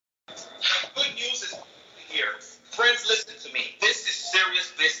news is here. Friends, listen to me. This is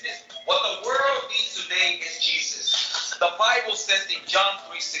serious business. What the world needs today is Jesus. The Bible says in John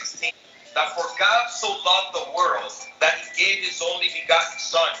 3:16 that for God so loved the world that he gave his only begotten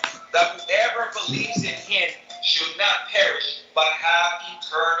Son, that whoever believes in him should not perish but have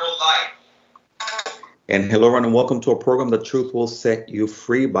eternal life. And hello, everyone, and welcome to our program, The Truth Will Set You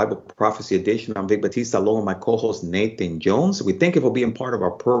Free, Bible Prophecy Edition. I'm Vic Batista, along with my co-host, Nathan Jones. We thank you for being part of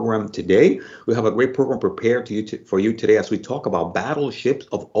our program today. We have a great program prepared for you today as we talk about battleships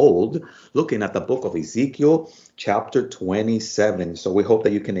of old, looking at the book of Ezekiel, chapter 27. So we hope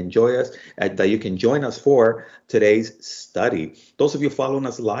that you can enjoy us, that you can join us for today's study. Those of you following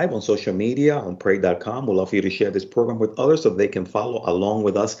us live on social media, on pray.com, we'd love for you to share this program with others so they can follow along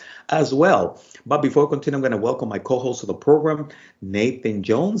with us as well. But before I continue, I'm going to welcome my co-host of the program, Nathan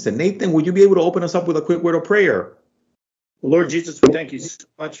Jones. And Nathan, would you be able to open us up with a quick word of prayer? Lord Jesus, we thank you so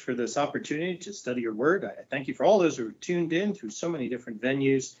much for this opportunity to study your word. I thank you for all those who are tuned in through so many different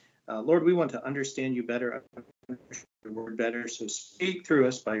venues. Lord, we want to understand you better, understand your word better. So speak through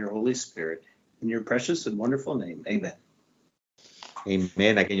us by your Holy Spirit. In your precious and wonderful name, amen.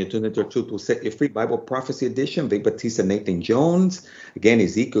 Amen. Again, you're tuned into Truth Will Set You Free, Bible Prophecy Edition. Vic Batista, Nathan Jones. Again,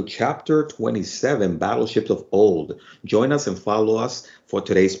 Ezekiel chapter 27, Battleships of Old. Join us and follow us for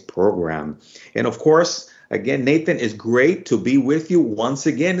today's program. And of course, again, Nathan, it's great to be with you once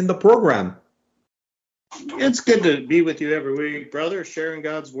again in the program. It's good to be with you every week, brother, sharing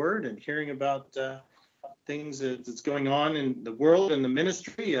God's word and hearing about things that's going on in the world and the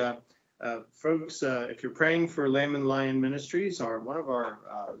ministry. Folks, if you're praying for Lamb and Lion Ministries, one of our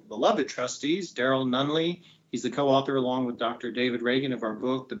beloved trustees, Daryl Nunley, he's the co-author along with Dr. David Reagan of our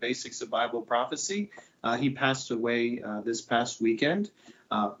book, The Basics of Bible Prophecy. He passed away this past weekend.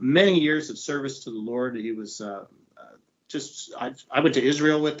 Many years of service to the Lord. He was I went to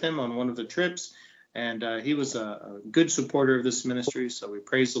Israel with him on one of the trips, and he was a good supporter of this ministry. So we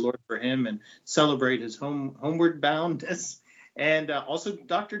praise the Lord for him and celebrate his homeward boundness. And also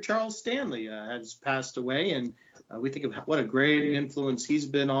Dr. Charles Stanley has passed away, and we think of what a great influence he's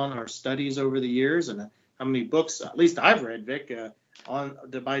been on our studies over the years, and how many books, at least I've read, Vic,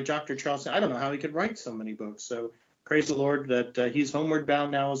 by Dr. Charles. I don't know how he could write so many books. So praise the Lord that he's homeward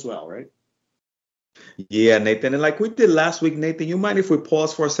bound now as well, right? Yeah, Nathan. And like we did last week, Nathan, you mind if we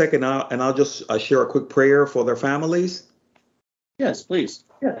pause for a second and I'll just share a quick prayer for their families? Yes, please.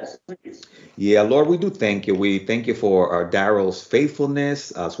 Yes, please. Yeah, Lord, we do thank you. We thank you for Daryl's faithfulness,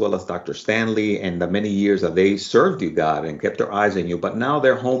 as well as Dr. Stanley, and the many years that they served you, God, and kept their eyes on you. But now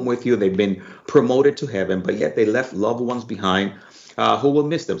they're home with you. They've been promoted to heaven, but yet they left loved ones behind who will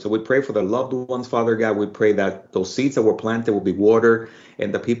miss them. So we pray for their loved ones, Father God. We pray that those seeds that were planted will be watered,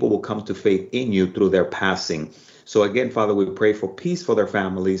 and the people will come to faith in you through their passing. So again, Father, we pray for peace for their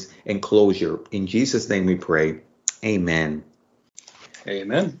families and closure. In Jesus' name we pray. Amen.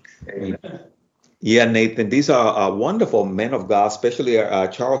 Amen. Amen. Yeah, Nathan, these are wonderful men of God, especially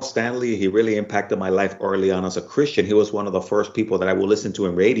Charles Stanley. He really impacted my life early on as a Christian. He was one of the first people that I would listen to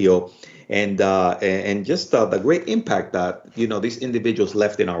in radio, and just the great impact that, these individuals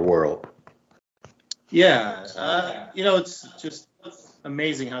left in our world. Yeah, it's just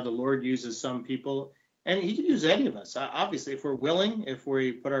amazing how the Lord uses some people, and he can use any of us. Obviously, if we're willing, if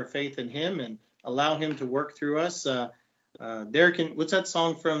we put our faith in him and allow him to work through us. What's that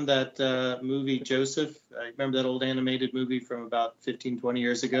song from that movie, Joseph? Remember that old animated movie from about 15, 20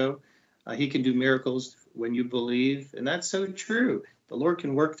 years ago? He can do miracles when you believe. And that's so true. The Lord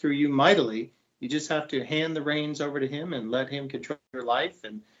can work through you mightily. You just have to hand the reins over to him and let him control your life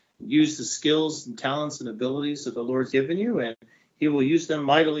and use the skills and talents and abilities that the Lord's given you. And he will use them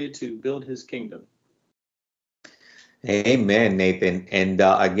mightily to build his kingdom. Amen, Nathan. And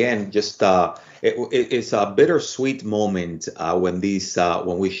again, just it's a bittersweet moment when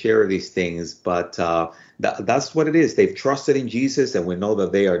we share these things, but that's what it is. They've trusted in Jesus, and we know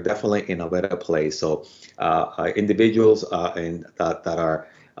that they are definitely in a better place. So individuals that are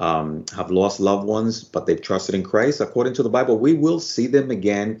have lost loved ones, but they've trusted in Christ, according to the Bible, we will see them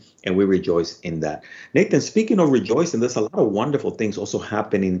again, and we rejoice in that. Nathan, speaking of rejoicing, there's a lot of wonderful things also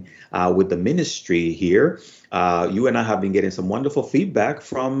happening with the ministry here. You and I have been getting some wonderful feedback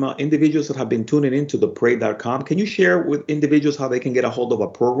from individuals that have been tuning into the pray.com. Can you share with individuals how they can get a hold of a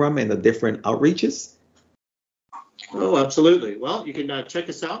program and the different outreaches? Oh, absolutely. Well, you can check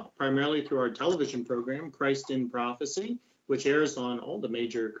us out primarily through our television program, Christ in Prophecy, which airs on all the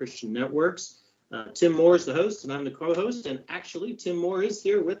major Christian networks. Tim Moore is the host, and I'm the co-host. And actually, Tim Moore is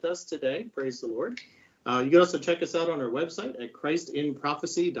here with us today. Praise the Lord. You can also check us out on our website at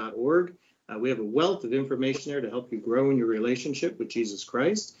christinprophecy.org. We have a wealth of information there to help you grow in your relationship with Jesus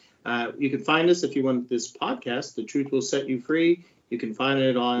Christ. You can find us if you want this podcast, The Truth Will Set You Free. You can find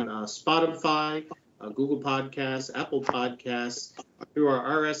it on Spotify, Google Podcasts, Apple Podcasts, through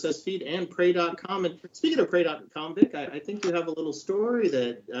our RSS feed, and pray.com. And speaking of pray.com, Vic, I think you have a little story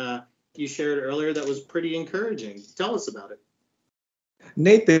that you shared earlier that was pretty encouraging. Tell us about it.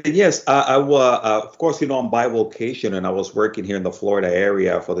 Nathan, yes, I was, of course, I'm bivocation, and I was working here in the Florida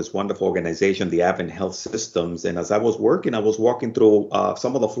area for this wonderful organization, the Advent Health Systems. And as I was working, I was walking through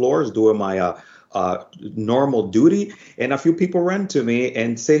some of the floors doing my normal duty, and a few people ran to me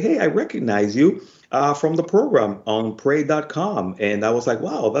and say, "Hey, I recognize you from the program on pray.com." And I was like,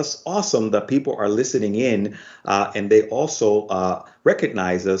 wow, that's awesome that people are listening in, and they also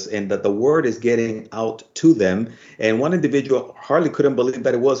recognize us, and that the word is getting out to them. And one individual hardly couldn't believe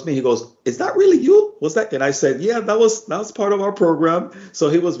that it was me. He goes, "Is that really you? Was that?" And I said, "Yeah, that was part of our program." So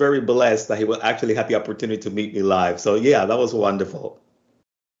he was very blessed that he would actually have the opportunity to meet me live. So yeah, that was wonderful.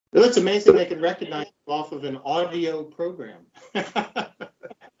 Well, it's amazing they can recognize you off of an audio program.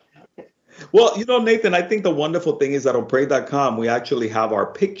 Well, Nathan, I think the wonderful thing is that on pray.com, we actually have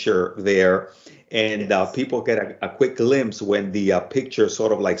our picture there, and people get a quick glimpse when the picture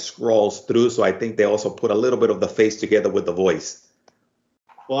sort of like scrolls through. So I think they also put a little bit of the face together with the voice.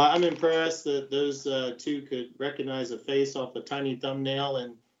 Well, I'm impressed that those two could recognize a face off a tiny thumbnail,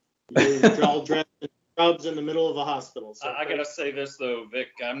 and you're all dressed in scrubs in the middle of a hospital. So I got to say this, though, Vic.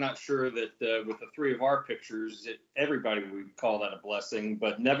 I'm not sure that with the three of our pictures, everybody would call that a blessing.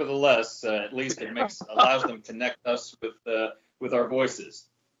 But nevertheless, at least it allows them to connect us with our voices.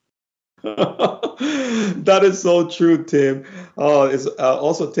 That is so true, Tim. It's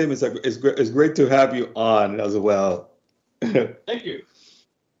also, Tim, it's great to have you on as well. Thank you.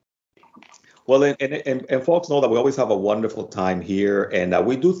 Well, and folks know that we always have a wonderful time here, and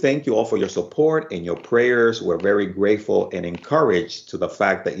we do thank you all for your support and your prayers. We're very grateful and encouraged to the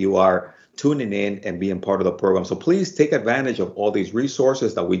fact that you are tuning in and being part of the program. So please take advantage of all these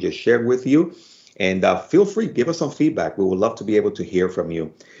resources that we just shared with you, and feel free, give us some feedback. We would love to be able to hear from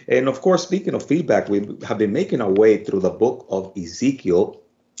you. And of course, speaking of feedback, we have been making our way through the book of Ezekiel,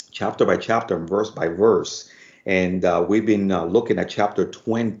 chapter by chapter and verse by verse. And we've been looking at chapter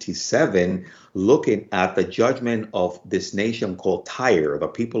 27, looking at the judgment of this nation called Tyre, the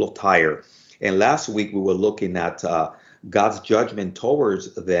people of Tyre. And last week we were looking at God's judgment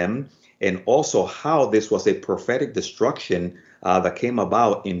towards them, and also how this was a prophetic destruction that came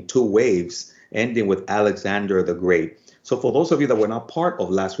about in two waves, ending with Alexander the Great. So for those of you that were not part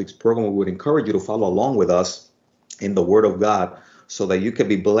of last week's program, we would encourage you to follow along with us in the Word of God, so that you can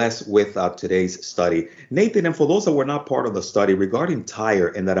be blessed with today's study. Nathan, and for those that were not part of the study regarding Tyre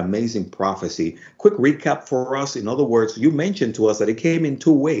and that amazing prophecy, quick recap for us. In other words, you mentioned to us that it came in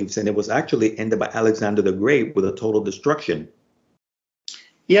two waves, and it was actually ended by Alexander the Great with a total destruction.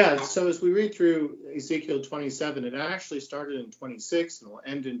 Yeah, so as we read through Ezekiel 27, it actually started in 26 and will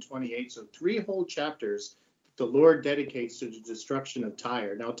end in 28. So 3 whole chapters the Lord dedicates to the destruction of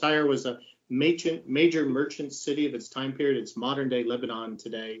Tyre. Now, Tyre was a major merchant city of its time period. It's modern day Lebanon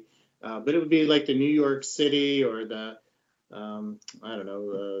today, but it would be like the New York City or the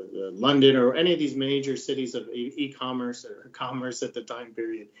London or any of these major cities of e-commerce or commerce at the time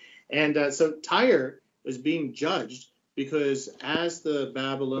period. And so Tyre was being judged because as the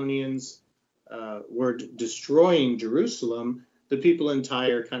Babylonians were destroying Jerusalem, the people in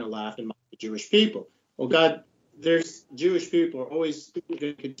Tyre kind of laughed and mocked the Jewish people. Well, God, there's Jewish people are always going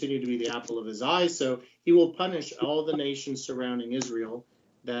to continue to be the apple of his eye, so he will punish all the nations surrounding Israel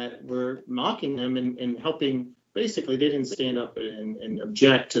that were mocking them and helping. Basically, they didn't stand up and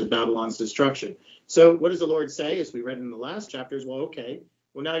object to Babylon's destruction. So what does the Lord say, as we read in the last chapters? Well, okay,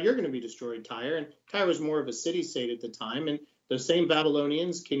 well, now you're going to be destroyed, Tyre. And Tyre was more of a city-state at the time, and the same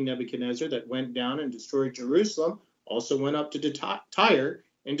Babylonians, King Nebuchadnezzar, that went down and destroyed Jerusalem, also went up to Tyre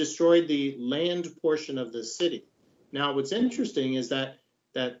and destroyed the land portion of the city. Now, what's interesting is that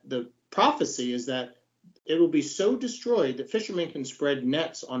the prophecy is that it will be so destroyed that fishermen can spread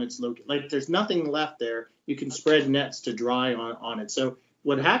nets on its location. Like there's nothing left there. You can spread nets to dry on it. So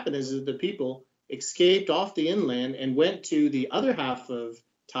what happened is that the people escaped off the inland and went to the other half of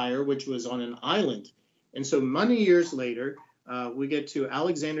Tyre, which was on an island. And so many years later, we get to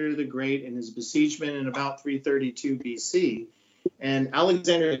Alexander the Great and his besiegement in about 332 BC. And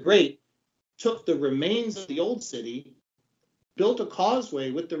Alexander the Great took the remains of the old city, built a causeway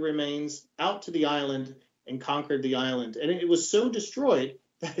with the remains out to the island, and conquered the island. And it was so destroyed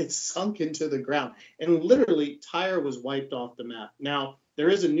that it sunk into the ground. And literally, Tyre was wiped off the map. Now, there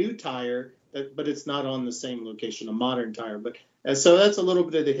is a new Tyre, but it's not on the same location, a modern Tyre. But And so that's a little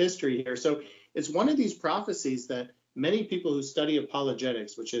bit of the history here. So it's one of these prophecies that many people who study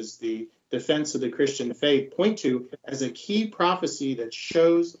apologetics, which is the defense of the Christian faith, point to as a key prophecy that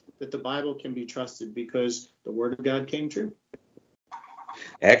shows that the Bible can be trusted because the word of God came true.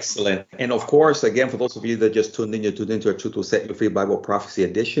 Excellent. And of course, again, for those of you that just tuned in, you tuned into our Truth Will Set You Free Bible Prophecy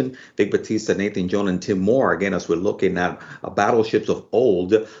Edition. Vic Batista, Nathan John, and Tim Moore. Again, as we're looking at battleships of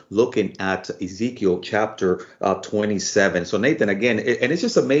old, looking at Ezekiel chapter 27. So Nathan, again, and it's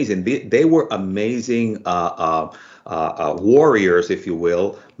just amazing. They were amazing warriors, if you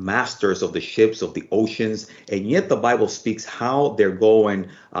will, masters of the ships, of the oceans, and yet the Bible speaks how they're going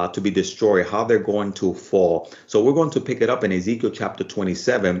to be destroyed, how they're going to fall. So we're going to pick it up in Ezekiel chapter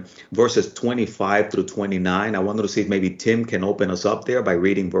 27, verses 25 through 29. I wanted to see if maybe Tim can open us up there by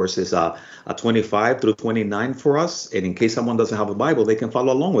reading verses 25 through 29 for us. And in case someone doesn't have a Bible, they can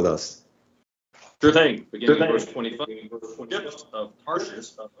follow along with us. Sure thing. Beginning in verse 25, ships of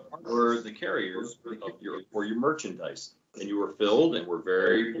Tarshish were the carriers for your merchandise, and you were filled and were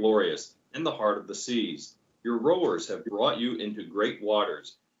very glorious in the heart of the seas. Your rowers have brought you into great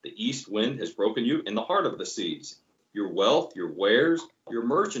waters. The east wind has broken you in the heart of the seas. Your wealth, your wares, your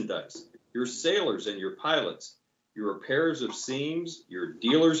merchandise, your sailors and your pilots, your repairs of seams, your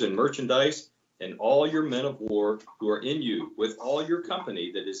dealers in merchandise, and all your men of war who are in you, with all your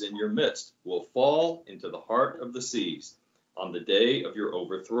company that is in your midst, will fall into the heart of the seas on the day of your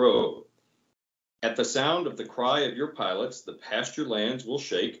overthrow. At the sound of the cry of your pilots, the pasture lands will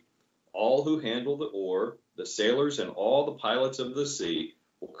shake. All who handle the oar, the sailors and all the pilots of the sea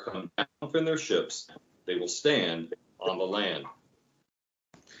will come down from their ships. They will stand on the land.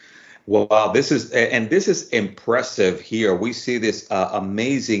 Well, wow, this is impressive here. We see this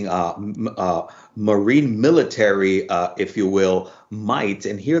amazing marine military, if you will, might.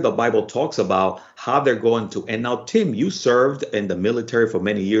 And here the Bible talks about how they're going to. And now, Tim, you served in the military for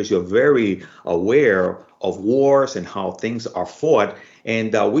many years. You're very aware of wars and how things are fought.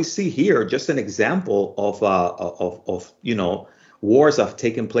 And we see here just an example of wars that have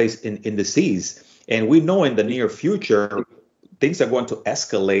taken place in the seas. And we know in the near future, things are going to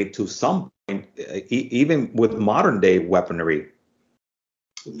escalate to some point, even with modern day weaponry.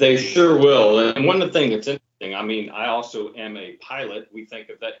 They sure will. And one of the things that's interesting, I mean, I also am a pilot. We think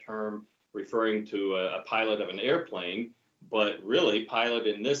of that term referring to a pilot of an airplane, but really pilot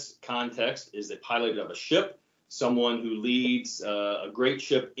in this context is a pilot of a ship, someone who leads a great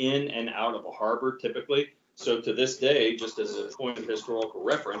ship in and out of a harbor typically. So to this day, just as a point of historical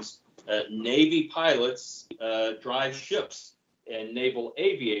reference, Navy pilots drive ships and naval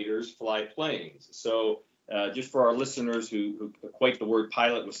aviators fly planes. So just for our listeners who equate the word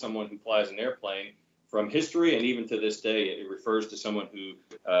pilot with someone who flies an airplane, from history and even to this day, it refers to someone who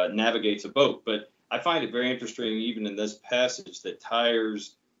navigates a boat. But I find it very interesting, even in this passage, that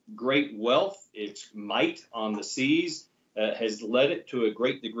Tyre's great wealth, its might on the seas, has led it to a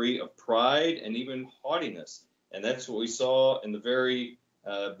great degree of pride and even haughtiness. And that's what we saw in the very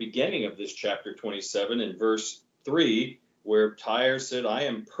beginning of this chapter 27 in verse 3, where Tyre said, I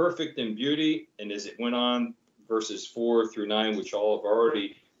am perfect in beauty. And as it went on, verses 4 through 9, which all have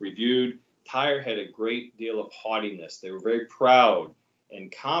already reviewed, Tyre had a great deal of haughtiness. They were very proud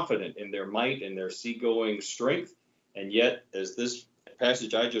and confident in their might and their seagoing strength. And yet, as this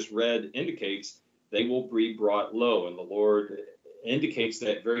passage I just read indicates, they will be brought low. And the Lord indicates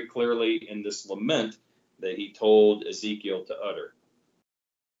that very clearly in this lament that he told Ezekiel to utter.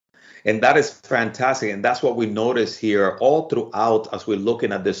 And that is fantastic. And that's what we notice here all throughout as we're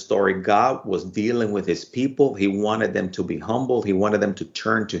looking at this story. God was dealing with his people. He wanted them to be humble. He wanted them to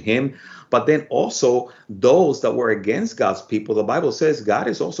turn to him. But then also those that were against God's people, the Bible says God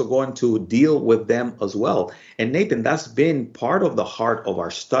is also going to deal with them as well. And Nathan, that's been part of the heart of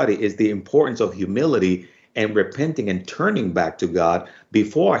our study, is the importance of humility and repenting and turning back to God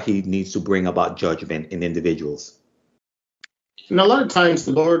before he needs to bring about judgment in individuals. And a lot of times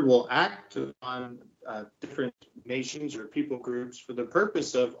the Lord will act on different nations or people groups for the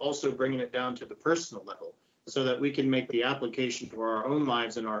purpose of also bringing it down to the personal level so that we can make the application for our own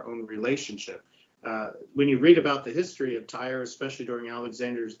lives and our own relationship. When you read about the history of Tyre, especially during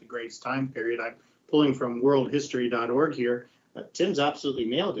Alexander the Great's time period, I'm pulling from worldhistory.org here, Tim's absolutely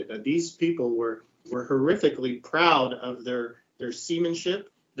nailed it. These people were horrifically proud of their seamanship,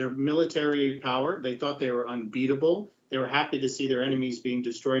 their military power. They thought they were unbeatable. They were happy to see their enemies being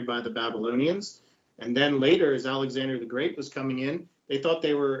destroyed by the Babylonians. And then later, as Alexander the Great was coming in, they thought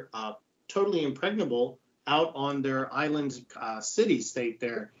they were totally impregnable out on their island city-state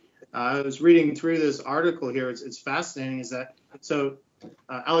there. I was reading through this article here. It's fascinating. Is that so?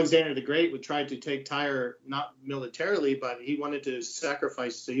 Alexander the Great would try to take Tyre, not militarily, but he wanted to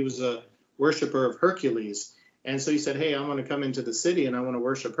sacrifice. So he was a worshiper of Hercules. And so he said, hey, I want to come into the city and I want to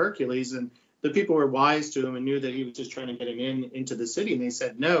worship Hercules. And the people were wise to him and knew that he was just trying to get him into the city. And they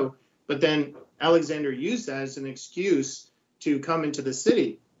said no. But then Alexander used that as an excuse to come into the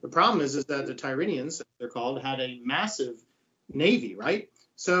city. The problem is that the Tyrrhenians, they're called, had a massive navy, right?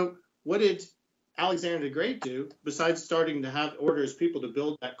 So what did Alexander the Great do? Besides starting to have orders people to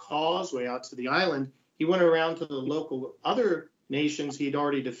build that causeway out to the island, he went around to the local other nations he'd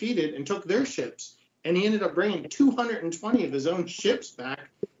already defeated and took their ships. And he ended up bringing 220 of his own ships back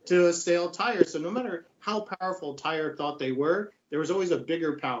to assail Tyre. So no matter how powerful Tyre thought they were, there was always a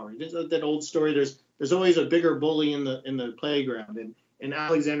bigger power. That old story, there's always a bigger bully in the playground. And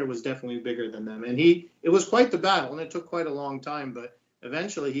Alexander was definitely bigger than them. And it was quite the battle, and it took quite a long time, but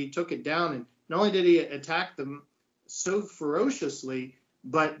eventually he took it down. And not only did he attack them so ferociously,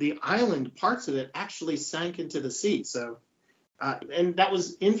 but the island, parts of it, actually sank into the sea. So, and that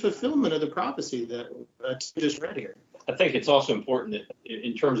was in fulfillment of the prophecy that Tim just read here. I think it's also important that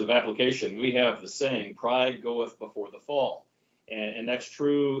in terms of application, we have the saying, pride goeth before the fall. And that's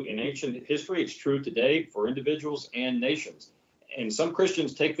true in ancient history. It's true today for individuals and nations. And some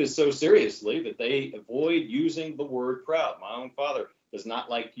Christians take this so seriously that they avoid using the word proud. My own father does not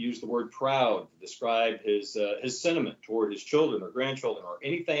like to use the word proud to describe his sentiment toward his children or grandchildren or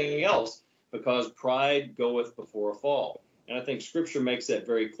anything else, because pride goeth before a fall. And I think Scripture makes that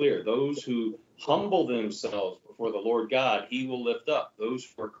very clear. Those who humble themselves before the Lord God, he will lift up. Those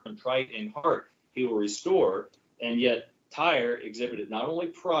who are contrite in heart, he will restore. And yet Tyre exhibited not only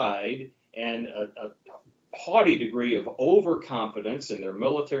pride and a haughty degree of overconfidence in their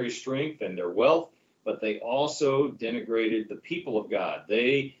military strength and their wealth, but they also denigrated the people of God.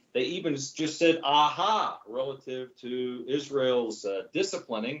 They even just said, aha, relative to Israel's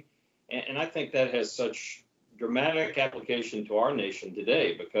disciplining. And I think that has such dramatic application to our nation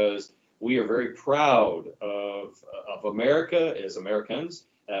today, because we are very proud of America as Americans.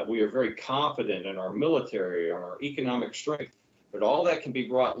 We are very confident in our military, our economic strength, but all that can be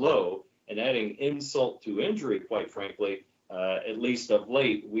brought low. And adding insult to injury, quite frankly, at least of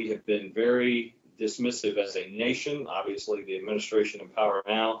late, we have been very dismissive as a nation, obviously the administration in power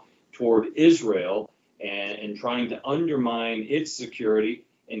now, toward Israel and trying to undermine its security.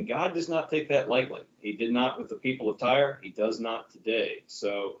 And God does not take that lightly. He did not with the people of Tyre. He does not today.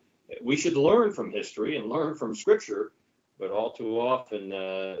 So we should learn from history and learn from Scripture, but all too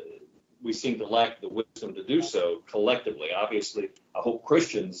often we seem to lack the wisdom to do so collectively. Obviously, I hope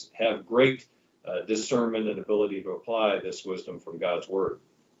Christians have great discernment and ability to apply this wisdom from God's Word.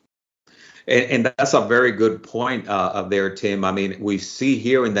 And that's a very good point there, Tim. I mean, we see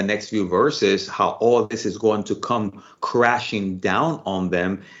here in the next few verses how all this is going to come crashing down on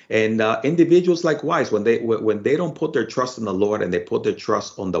them. And individuals likewise, when they don't put their trust in the Lord and they put their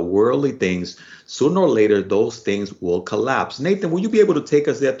trust on the worldly things, sooner or later those things will collapse. Nathan, will you be able to take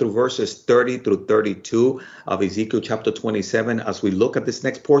us there through verses 30 through 32 of Ezekiel chapter 27 as we look at this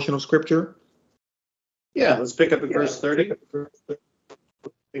next portion of Scripture? Yeah, let's pick up at verse 30.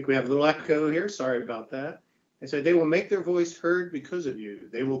 I think we have a little echo here. Sorry about that. They said, they will make their voice heard because of you.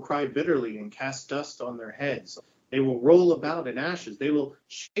 They will cry bitterly and cast dust on their heads. They will roll about in ashes. They will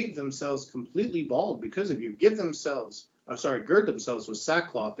shave themselves completely bald because of you. Gird themselves with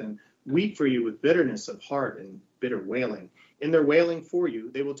sackcloth and weep for you with bitterness of heart and bitter wailing. In their wailing for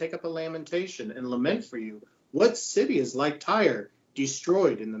you, they will take up a lamentation and lament for you. What city is like Tyre,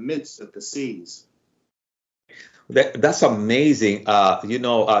 destroyed in the midst of the seas? That's amazing.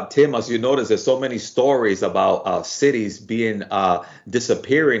 Tim, as you notice, there's so many stories about cities being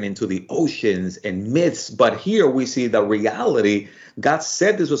disappearing into the oceans and myths. But here we see the reality. God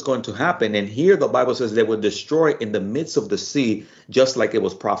said this was going to happen. And here the Bible says they were destroyed in the midst of the sea, just like it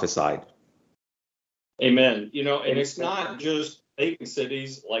was prophesied. Amen. And it's not just pagan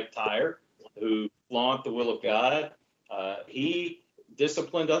cities like Tyre who flaunt the will of God. He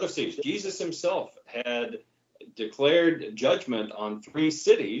disciplined other cities. Jesus himself had declared judgment on 3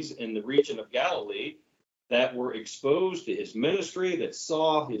 cities in the region of Galilee that were exposed to his ministry, that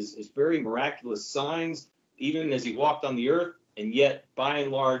saw his very miraculous signs, even as he walked on the earth, and yet, by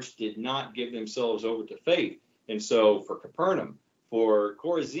and large, did not give themselves over to faith. And so for Capernaum, for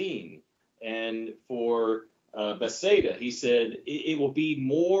Chorazin, and for Bethsaida, he said, it will be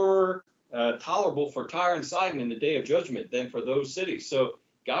more tolerable for Tyre and Sidon in the day of judgment than for those cities. So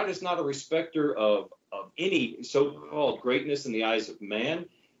God is not a respecter of any so-called greatness in the eyes of man.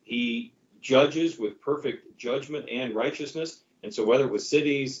 He judges with perfect judgment and righteousness. And so whether it was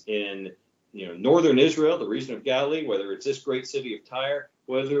cities in northern Israel, the region of Galilee, whether it's this great city of Tyre,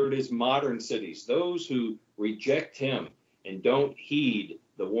 whether it is modern cities, those who reject him and don't heed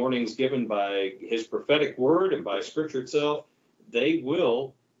the warnings given by his prophetic word and by Scripture itself, they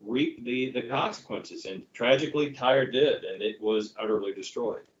will reap the consequences. And tragically, Tyre did, and it was utterly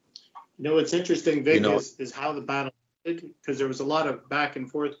destroyed. What's interesting, Vic, is how the battle ended, because there was a lot of back and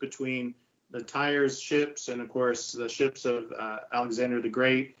forth between the Tyre's ships and, of course, the ships of Alexander the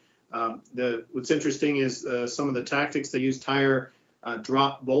Great. What's interesting is some of the tactics they used. Tyre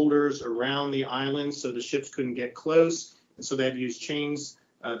dropped boulders around the island so the ships couldn't get close, and so they had to use chains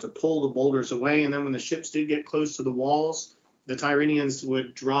to pull the boulders away. And then when the ships did get close to the walls, the Tyrrhenians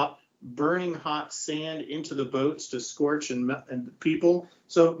would drop burning hot sand into the boats to scorch and people.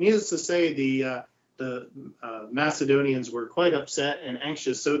 So needless to say, the Macedonians were quite upset and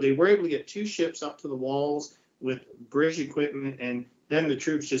anxious. So they were able to get 2 ships up to the walls with bridge equipment, and then the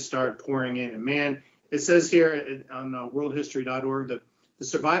troops just started pouring in. And man, it says here on worldhistory.org that the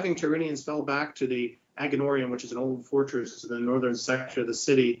surviving Tyrrhenians fell back to the Agonorium, which is an old fortress in the northern section of the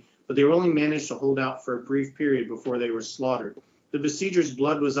city, but they only managed to hold out for a brief period before they were slaughtered. The besiegers'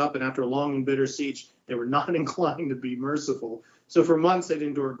 blood was up, and after a long and bitter siege, they were not inclined to be merciful. So for months, they'd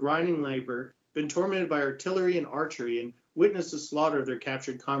endured grinding labor, been tormented by artillery and archery, and witnessed the slaughter of their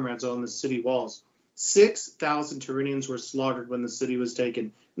captured comrades on the city walls. 6,000 Tyrrhenians were slaughtered when the city was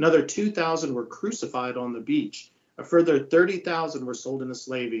taken. Another 2,000 were crucified on the beach. A further 30,000 were sold into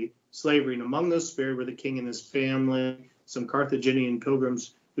slavery, and among those spared were the king and his family, some Carthaginian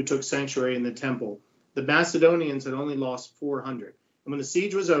pilgrims who took sanctuary in the temple. The Macedonians had only lost 400. And when the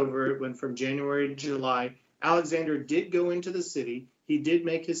siege was over, it went from January to July, Alexander did go into the city. He did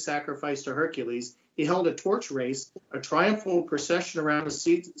make his sacrifice to Hercules. He held a torch race, a triumphal procession around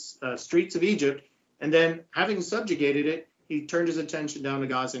the streets of Egypt, and then, having subjugated it, he turned his attention down to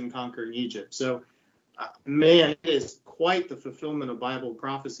Gaza and conquering Egypt. So, man, it is quite the fulfillment of Bible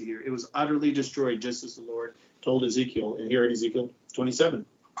prophecy here. It was utterly destroyed, just as the Lord told Ezekiel, and here in Ezekiel 27.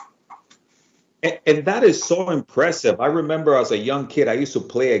 And that is so impressive. I remember as a young kid, I used to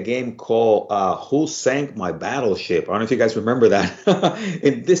play a game called Who Sank My Battleship? I don't know if you guys remember that.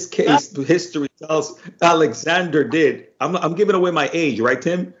 In this case, history tells Alexander did. I'm giving away my age, right,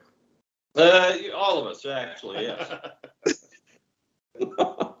 Tim? All of us, actually, yes.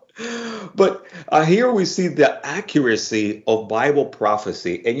 But here we see the accuracy of Bible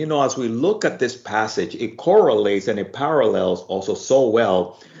prophecy. And, as we look at this passage, it correlates and it parallels also so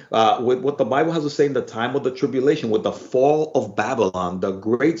well with what the Bible has to say in the time of the tribulation, with the fall of Babylon, the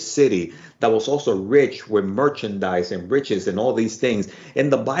great city that was also rich with merchandise and riches and all these things.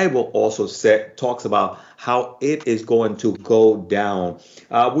 And the Bible also talks about how it is going to go down.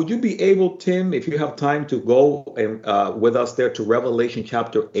 Would you be able, Tim, if you have time, to go and with us there to Revelation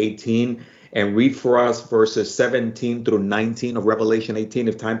chapter 18 and read for us verses 17 through 19 of Revelation 18,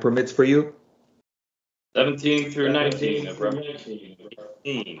 if time permits for you? 17 through 19 of Revelation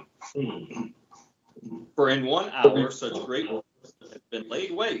 18. For in 1 hour such great waters have been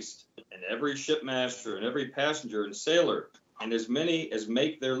laid waste, and every shipmaster and every passenger and sailor, and as many as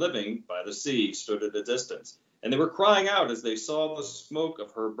make their living by the sea, stood at a distance. And they were crying out as they saw the smoke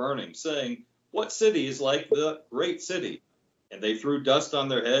of her burning, saying, What city is like the great city? And they threw dust on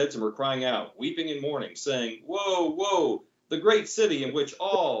their heads and were crying out, weeping and mourning, saying, Woe, woe, the great city in which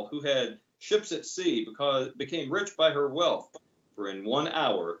all who had ships at sea became rich by her wealth. For in 1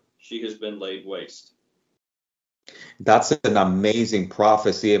 hour she has been laid waste. That's an amazing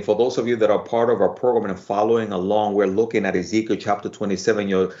prophecy. And for those of you that are part of our program and following along, we're looking at Ezekiel chapter 27.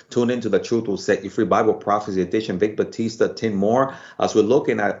 You'll tune into The Truth Will Set You Free Bible Prophecy Edition. Vic Batista, Tim Moore, as we're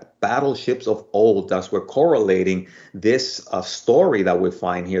looking at battleships of old, as we're correlating this story that we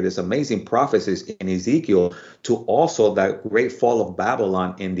find here, this amazing prophecies in Ezekiel, to also that great fall of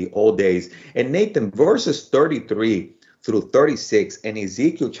Babylon in the old days. And Nathan, verses 33 through 36 and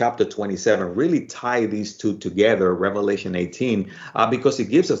Ezekiel chapter 27 really tie these two together, Revelation 18, because it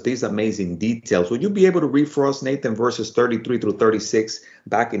gives us these amazing details. Would you be able to read for us, Nathan, verses 33 through 36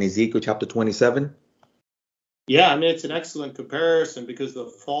 back in Ezekiel chapter 27? Yeah, I mean, it's an excellent comparison because the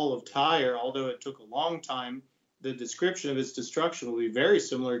fall of Tyre, although it took a long time, the description of its destruction will be very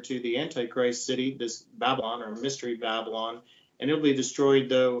similar to the Antichrist city, this Babylon or mystery Babylon, and it'll be destroyed,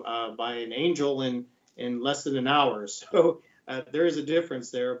 though, by an angel in less than an hour. So there is a difference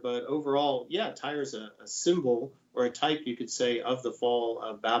there. But overall, yeah, Tyre is a symbol or a type, you could say, of the fall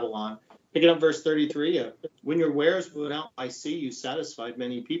of Babylon. Picking up verse 33, when your wares went out by sea, you satisfied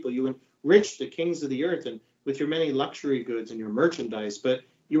many people. You enriched the kings of the earth and with your many luxury goods and your merchandise. But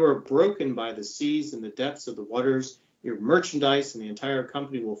you are broken by the seas and the depths of the waters. Your merchandise and the entire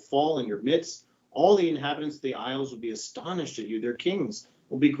company will fall in your midst. All the inhabitants of the isles will be astonished at you. Their kings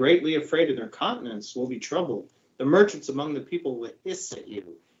will be greatly afraid, and their continents will be troubled. The merchants among the people will hiss at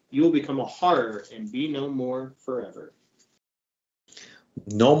you. You will become a horror and be no more forever.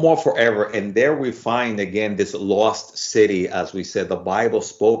 No more forever. And there we find again this lost city. As we said, the Bible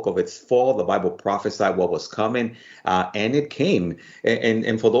spoke of its fall. The Bible prophesied what was coming, and it came.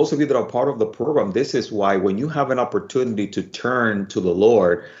 And for those of you that are part of the program, this is why when you have an opportunity to turn to the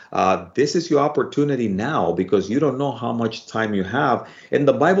Lord, this is your opportunity now, because you don't know how much time you have. And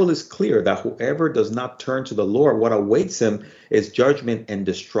the Bible is clear that whoever does not turn to the Lord, what awaits him is judgment and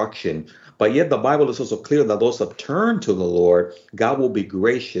destruction. But yet the Bible is also clear that those that turn to the Lord, God will be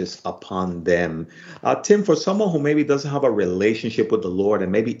gracious upon them. Tim, for someone who maybe doesn't have a relationship with the Lord,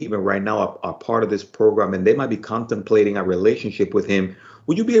 and maybe even right now are part of this program, and they might be contemplating a relationship with him,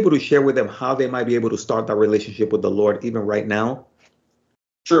 would you be able to share with them how they might be able to start that relationship with the Lord even right now?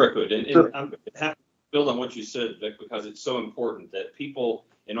 Sure, I could. And I'm happy to build on what you said, Vic, because it's so important that people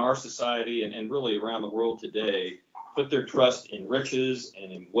in our society and really around the world today put their trust in riches and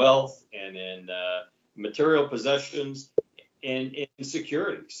in wealth and in material possessions and in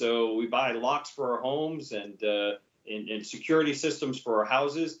security. So we buy locks for our homes and security systems for our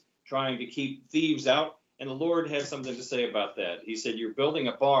houses, trying to keep thieves out. And the Lord has something to say about that. He said, you're building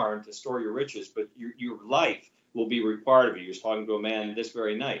a barn to store your riches, but your life will be required of you. He was talking to a man this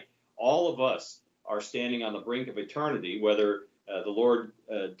very night. All of us are standing on the brink of eternity, whether the Lord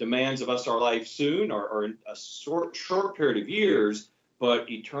demands of us our life soon or in a short period of years, but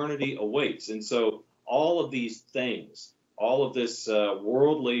eternity awaits. And so all of these things, all of this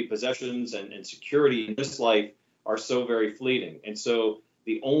worldly possessions and security in this life are so very fleeting. And so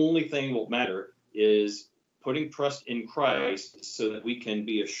the only thing that will matter is putting trust in Christ so that we can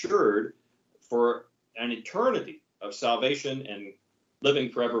be assured for an eternity of salvation and living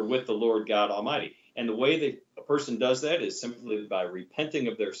forever with the Lord God Almighty. And the way that a person does that is simply by repenting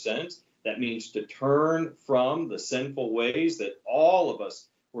of their sins. That means to turn from the sinful ways that all of us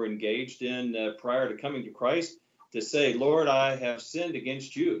were engaged in prior to coming to Christ, to say, Lord, I have sinned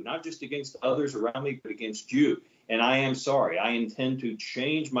against you, not just against others around me, but against you. And I am sorry. I intend to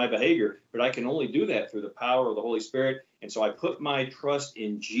change my behavior, but I can only do that through the power of the Holy Spirit. And so I put my trust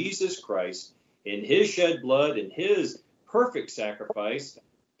in Jesus Christ, in his shed blood, in his perfect sacrifice,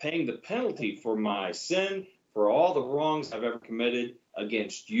 paying the penalty for my sin, for all the wrongs I've ever committed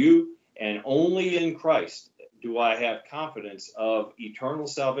against you. And only in Christ do I have confidence of eternal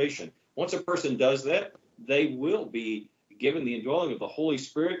salvation. Once a person does that, they will be given the indwelling of the Holy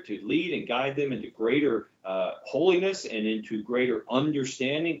Spirit to lead and guide them into greater holiness and into greater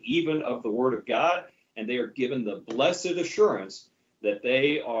understanding, even of the Word of God. And they are given the blessed assurance that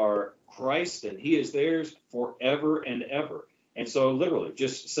they are Christ and he is theirs forever and ever. And so literally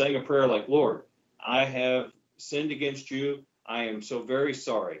just saying a prayer like, Lord, I have sinned against you. I am so very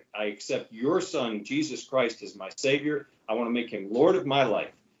sorry. I accept your Son, Jesus Christ, as my Savior. I want to make him Lord of my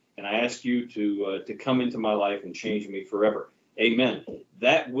life. And I ask you to come into my life and change me forever. Amen.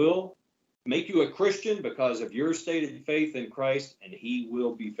 That will make you a Christian because of your stated faith in Christ, and he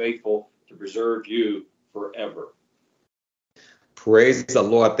will be faithful to preserve you forever. Praise the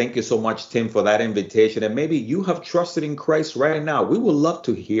Lord. Thank you so much, Tim, for that invitation. And maybe you have trusted in Christ right now. We would love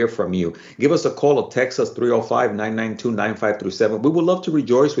to hear from you. Give us a call or text us 305-992-9537. We would love to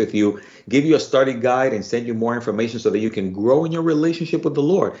rejoice with you, give you a study guide, and send you more information so that you can grow in your relationship with the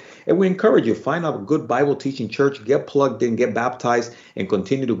Lord. And we encourage you, find out a good Bible teaching church, get plugged in, get baptized, and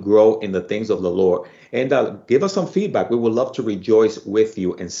continue to grow in the things of the Lord. And give us some feedback. We would love to rejoice with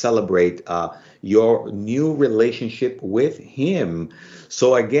you and celebrate your new relationship with him.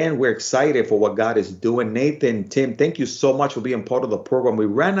 So again, we're excited for what God is doing. Nathan, Tim, thank you so much for being part of the program. We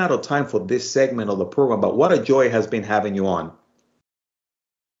ran out of time for this segment of the program, but what a joy it has been having you on.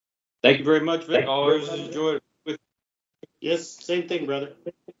 Thank you very much, Vic. Always enjoyed it with you. Yes, same thing, brother.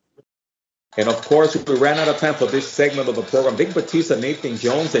 And of course, we ran out of time for this segment of the program. Vic Batista, Nathan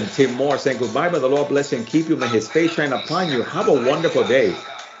Jones, and Tim Moore saying goodbye. May the Lord bless you and keep you. May his face shine upon you. Have a wonderful day. The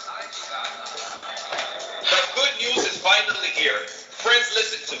good news is finally here. Friends,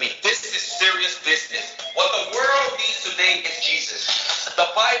 listen to me. This is serious business. What the world needs today is Jesus.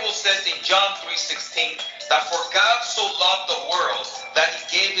 The Bible says in John 3:16 that for God so loved the world that he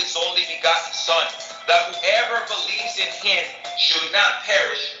gave his only begotten Son, that whoever believes in him should not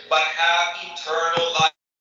perish but have eternal life.